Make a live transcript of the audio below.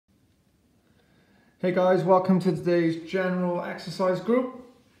Hey guys, welcome to today's general exercise group.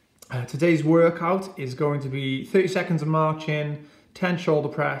 Today's workout is going to be 30 seconds of marching, 10 shoulder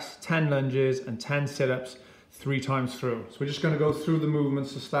press, 10 lunges and 10 sit-ups 3 times through. So we're just going to go through the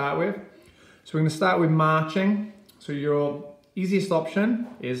movements to start with. So we're going to start with marching. So your easiest option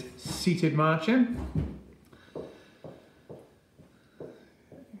is seated marching.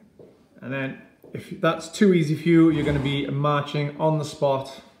 And then if that's too easy for you, you're going to be marching on the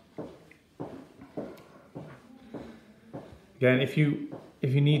spot. Again, if you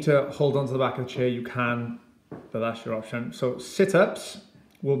need to hold onto the back of the chair, you can, but that's your option. So sit-ups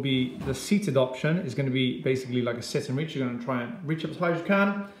will be the seated option. Is going to be basically like a sit and reach. You're going to try and reach up as high as you can,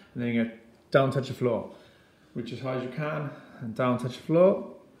 and then you're going to down touch the floor. Reach as high as you can and down touch the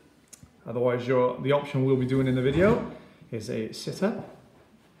floor. Otherwise, the option we'll be doing in the video is a sit-up.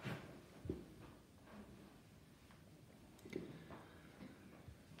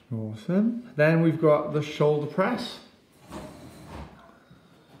 Awesome. Then we've got the shoulder press.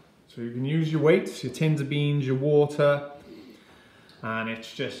 So you can use your weights, your tins of beans, your water, and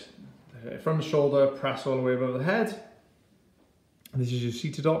it's just from the shoulder, press all the way above the head. This is your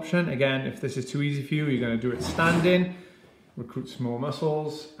seated option. Again, if this is too easy for you, you're going to do it standing, recruit some more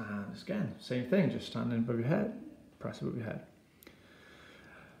muscles, and again, same thing, just standing above your head, press above your head.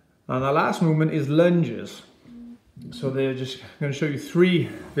 And our last movement is lunges. So they're just going to show you 3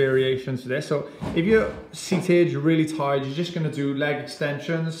 variations to this. So if you're seated, you're really tired, you're just going to do leg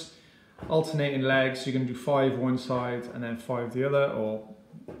extensions, alternating legs. So you're going to do 5 one side and then 5 the other, or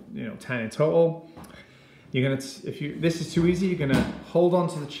 10 in total. You're going to, this is too easy, you're going to hold on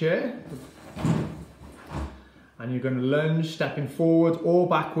to the chair and you're going to lunge, stepping forward or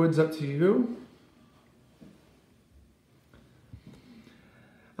backwards, up to you.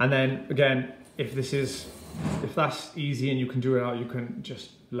 And then again, if that's easy and you can do it out, you can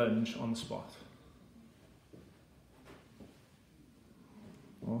just lunge on the spot.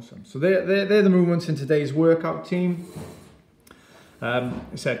 Awesome. So they're the movements in today's workout team. I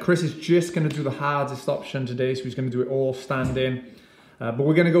said Chris is just going to do the hardest option today, so he's going to do it all standing. But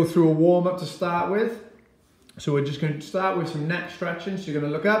we're going to go through a warm-up to start with. So we're just going to start with some neck stretching. So you're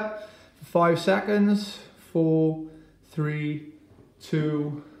going to look up for 5 seconds. 4, 3,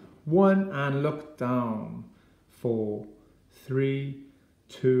 2, 1, and look down. 4, 3,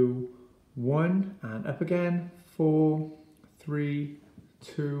 2, 1, and up again. 4, 3,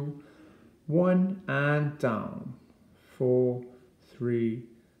 2, 1, and down. 4, 3,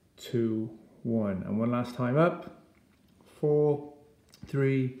 2, 1, and one last time up. 4,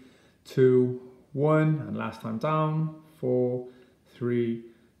 3, 2, 1, and last time down. 4, 3,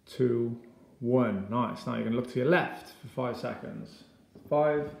 2, 1. Nice. Now you're going to look to your left for 5 seconds.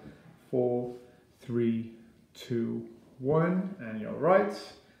 5, 4, 3, 2, 1, and your right.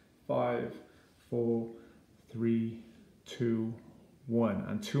 5, 4, 3, 2, 1,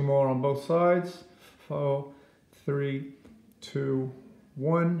 and 2 more on both sides. 4, 3, 2,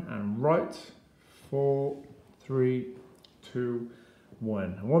 1, and right. 4, 3, 2, 1,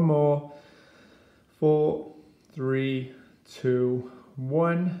 and 1 more. 4, 3, 2,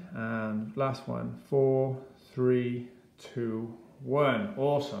 1, and last one. 4, 3, 2, 1.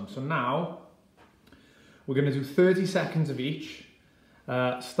 Awesome. So now we're going to do 30 seconds of each,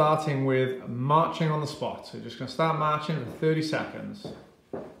 starting with marching on the spot. So we're just going to start marching for 30 seconds.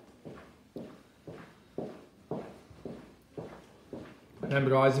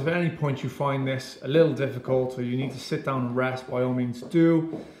 Remember guys, if at any point you find this a little difficult or you need to sit down and rest, by all means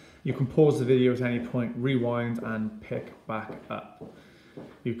do. You can pause the video at any point, rewind and pick back up.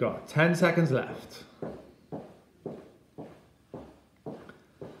 You've got 10 seconds left.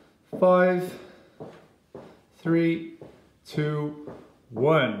 5, 3, 2,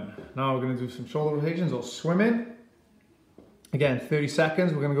 1. Now we're going to do some shoulder rotations or swimming. Again, 30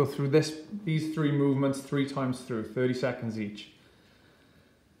 seconds. We're going to go through these 3 movements 3 times through, 30 seconds each.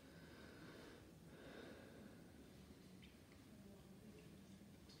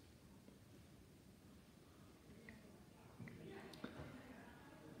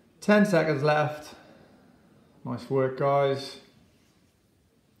 Ten seconds left. Nice work, guys.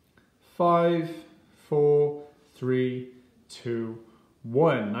 5, 4, 3, 2,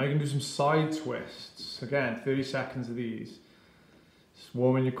 1. Now you can do some side twists. Again, 30 seconds of these. Just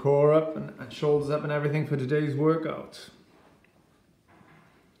warming your core up and shoulders up and everything for today's workout.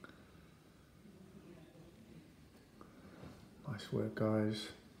 Nice work, guys.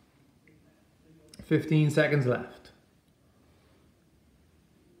 15 seconds left.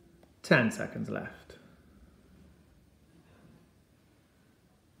 10 seconds left.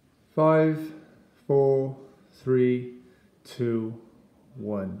 5, 4, 3, 2,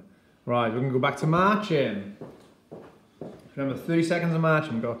 1. Right, we're gonna go back to marching. Remember, 30 seconds of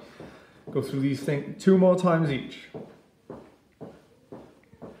marching. Go through these things 2 more times each.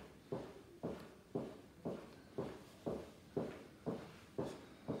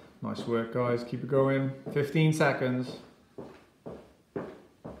 Nice work, guys. Keep it going. 15 seconds.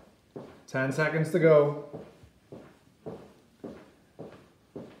 10 seconds to go.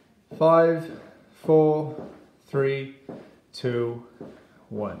 5, 4, 3, 2,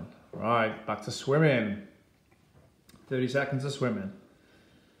 1. Right, back to swimming. 30 seconds of swimming.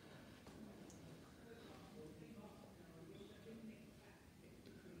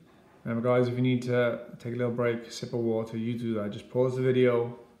 Remember, guys, if you need to take a little break, sip of water, you do that. Just pause the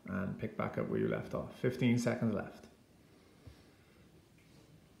video and pick back up where you left off. 15 seconds left.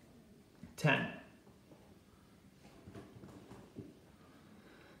 10.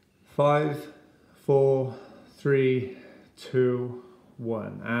 5, 4, 3, 2,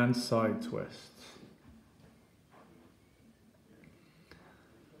 1. And side twists.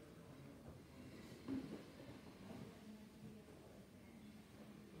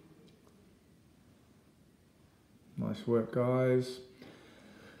 Nice work, guys.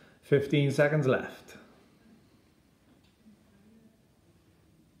 15 seconds left.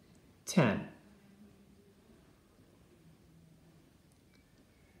 10.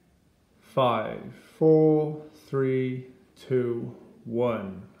 5, 4, 3, 2,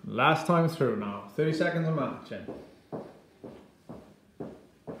 1. Last time through now. 30 seconds of marching.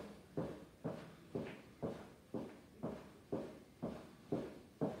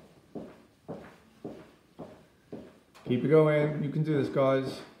 Keep it going. You can do this,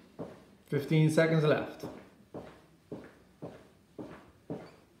 guys. 15 seconds left.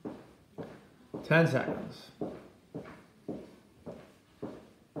 10 seconds.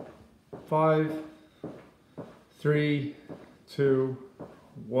 5, 3, 2,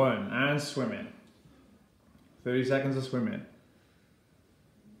 1. And swimming. 30 seconds of swimming.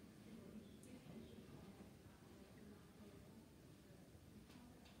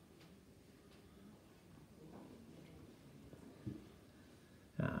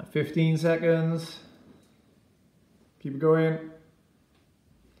 Uh, 15 seconds. Keep it going.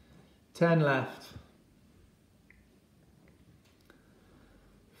 10 left.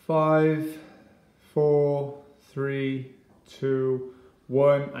 5, 4, 3, 2,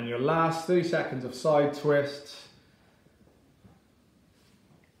 1. And your last 30 seconds of side twists.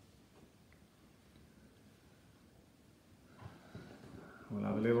 We'll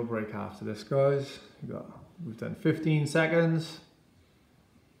have a little break after this, guys. We've done 15 seconds.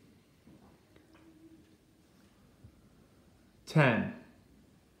 10.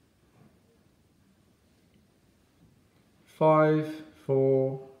 5,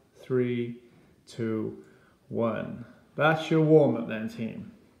 4, 3, 2, 1. That's your warm-up then,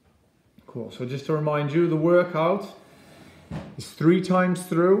 team. Cool. So just to remind you, the workout is 3 times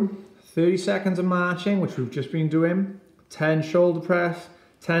through, 30 seconds of marching, which we've just been doing, 10 shoulder press,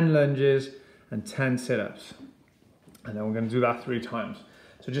 10 lunges, and 10 sit-ups. And then we're going to do that 3 times.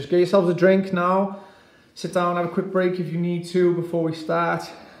 So just get yourselves a drink now. Sit down, have a quick break if you need to before we start.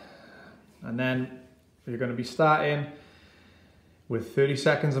 And then you're going to be starting with 30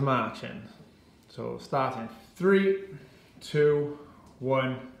 seconds of marching. So starting 3, 2,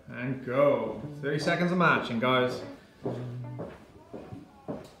 1, and go. 30 seconds of marching, guys.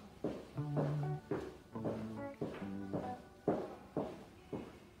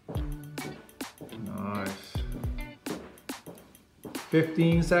 Nice.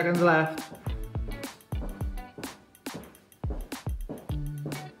 15 seconds left.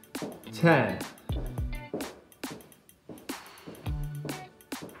 10.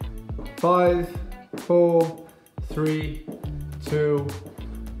 5, 4, 3, 2,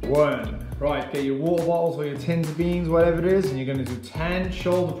 1. Right, get your water bottles or your tins of beans, whatever it is, and you're going to do 10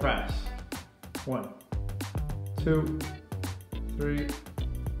 shoulder press. 1, 2, 3,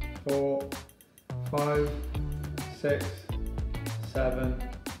 4, 5, 6, 7,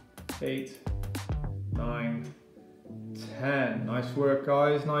 8, 9, 10. Nice work,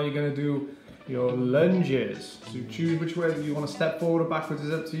 guys. Now you're going to do your lunges. So choose which way you want to step forward or backwards,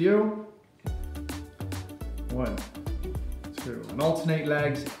 is up to you. 1, 2, and alternate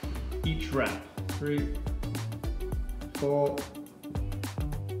legs each rep. 3, 4,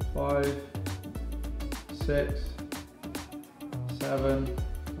 5, 6, 7,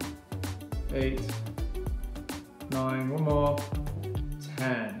 8, 9, one more,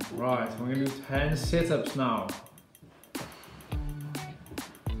 10. Right, we're going to do 10 sit-ups now.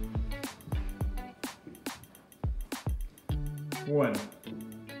 1,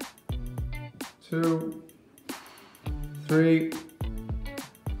 2, 3,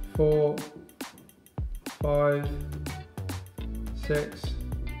 4, 5, 6,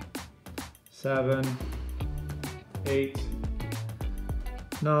 7, 8,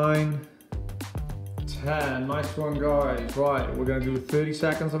 9, 10. Nice one, guys. Right, we're gonna do 30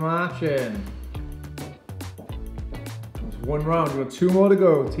 seconds of marching. That's one round. We've got 2 more to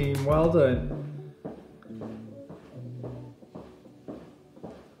go, team. Well done.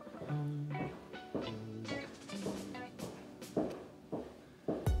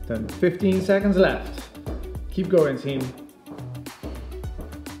 Then 15 seconds left. Keep going, team.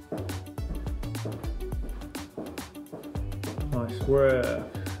 Nice work.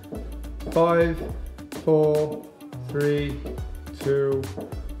 5, 4, 3, 2,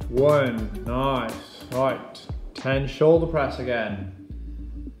 1. Nice. Right. 10 shoulder press again.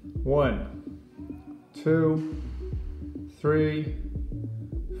 1, 2, 3,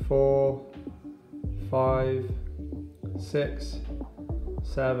 4, 5, 6,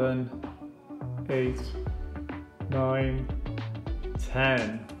 7, 8, 9,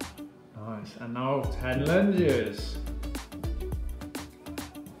 10. Nice. And now 10 lunges.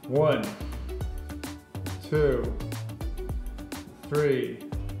 1, 2, 3,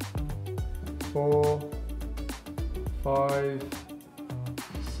 4, 5,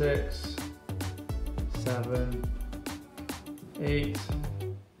 6, 7, 8,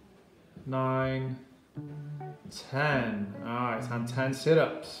 9, 10. Alright, and 10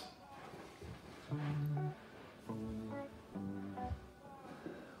 sit-ups.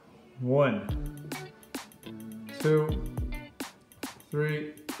 1, 2,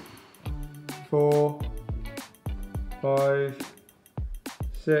 3, 4, 5,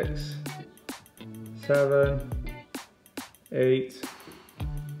 6, 7, 8,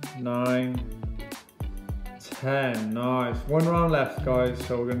 9, 10. Nice. 1 round left, guys.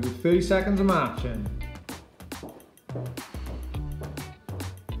 So we're going to do 30 seconds of marching.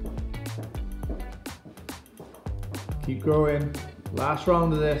 Keep going. Last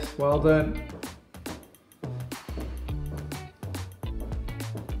round of this. Well done.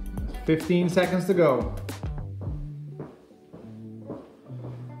 15 seconds to go.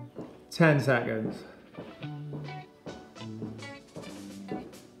 10 seconds.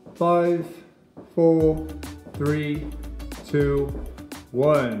 5, 4, 3, 2,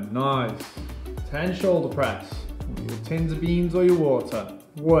 1. Nice. 10 shoulder press. Your tins of beans or your water.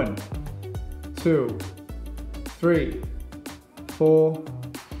 1, 2, 3, 4,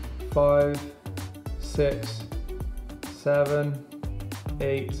 5, 6, 7,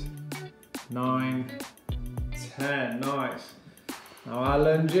 8, 9, 10. Nice. Now our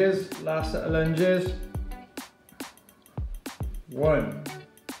lunges, last set of lunges. 1,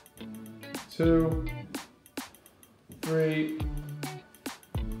 2, 3,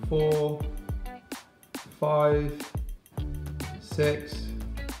 4, 5, 6,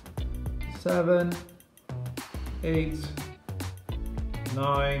 7, 8,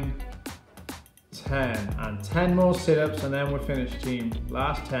 9, 10. And 10 more sit-ups and then we're finished, team.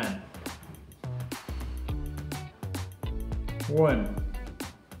 Last 10. 1,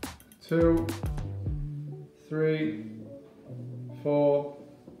 2, 3, 4,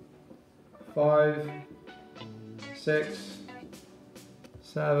 5, 6,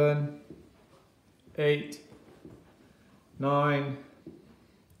 7, 8, 9,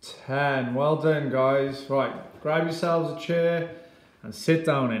 10. Well done, guys. Right, grab yourselves a chair and sit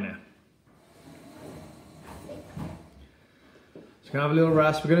down in it. So you can have a little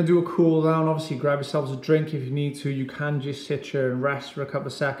rest. We're going to do a cool down. Obviously, grab yourselves a drink if you need to. You can just sit here and rest for a couple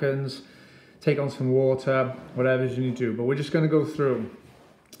of seconds, take on some water, whatever you need to do. But we're just going to go through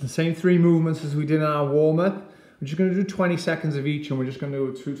the same 3 movements as we did in our warm-up. We're just going to do 20 seconds of each, and we're just going to do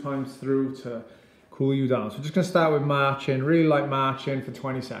it 2 times through to cool you down. So we're just going to start with marching, really like marching for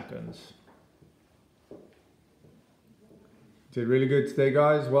 20 seconds. Did really good today,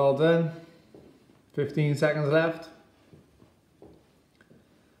 guys. Well done. 15 seconds left.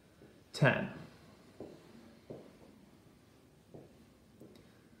 10.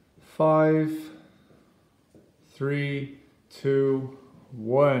 5, 3, 2,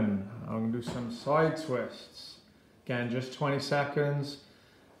 1. I'm going to do some side twists. Again, just 20 seconds.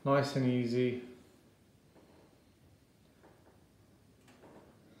 Nice and easy.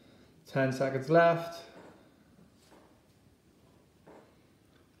 10 seconds left.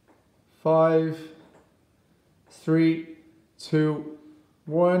 5, 3, 2,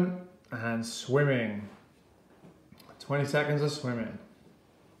 1. And swimming. 20 seconds of swimming.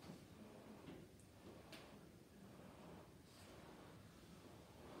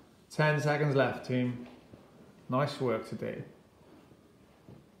 10 seconds left, team. Nice work today.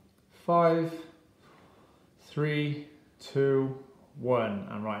 5, 3, 2, 1.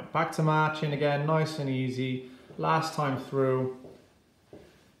 And right, back to marching again, nice and easy. Last time through,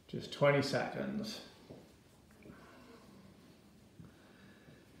 just 20 seconds.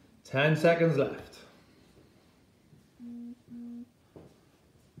 10 seconds left.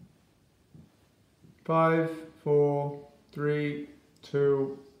 5, 4, 3,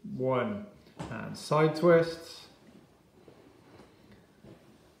 2, 1. And side twists.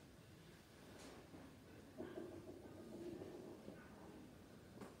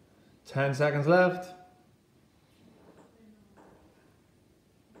 Ten seconds left.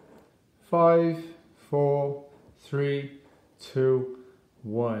 5, 4, 3, 2,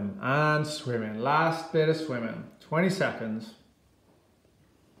 1. And swimming. Last bit of swimming. 20 seconds.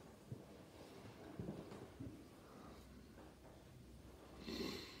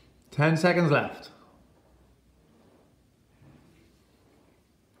 10 seconds left.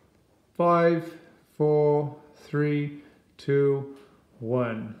 5, 4, 3, 2,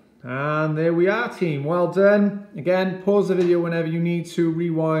 1. And there we are, team. Well done. Again, pause the video whenever you need to,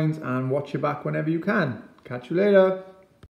 rewind, and watch it back whenever you can. Catch you later.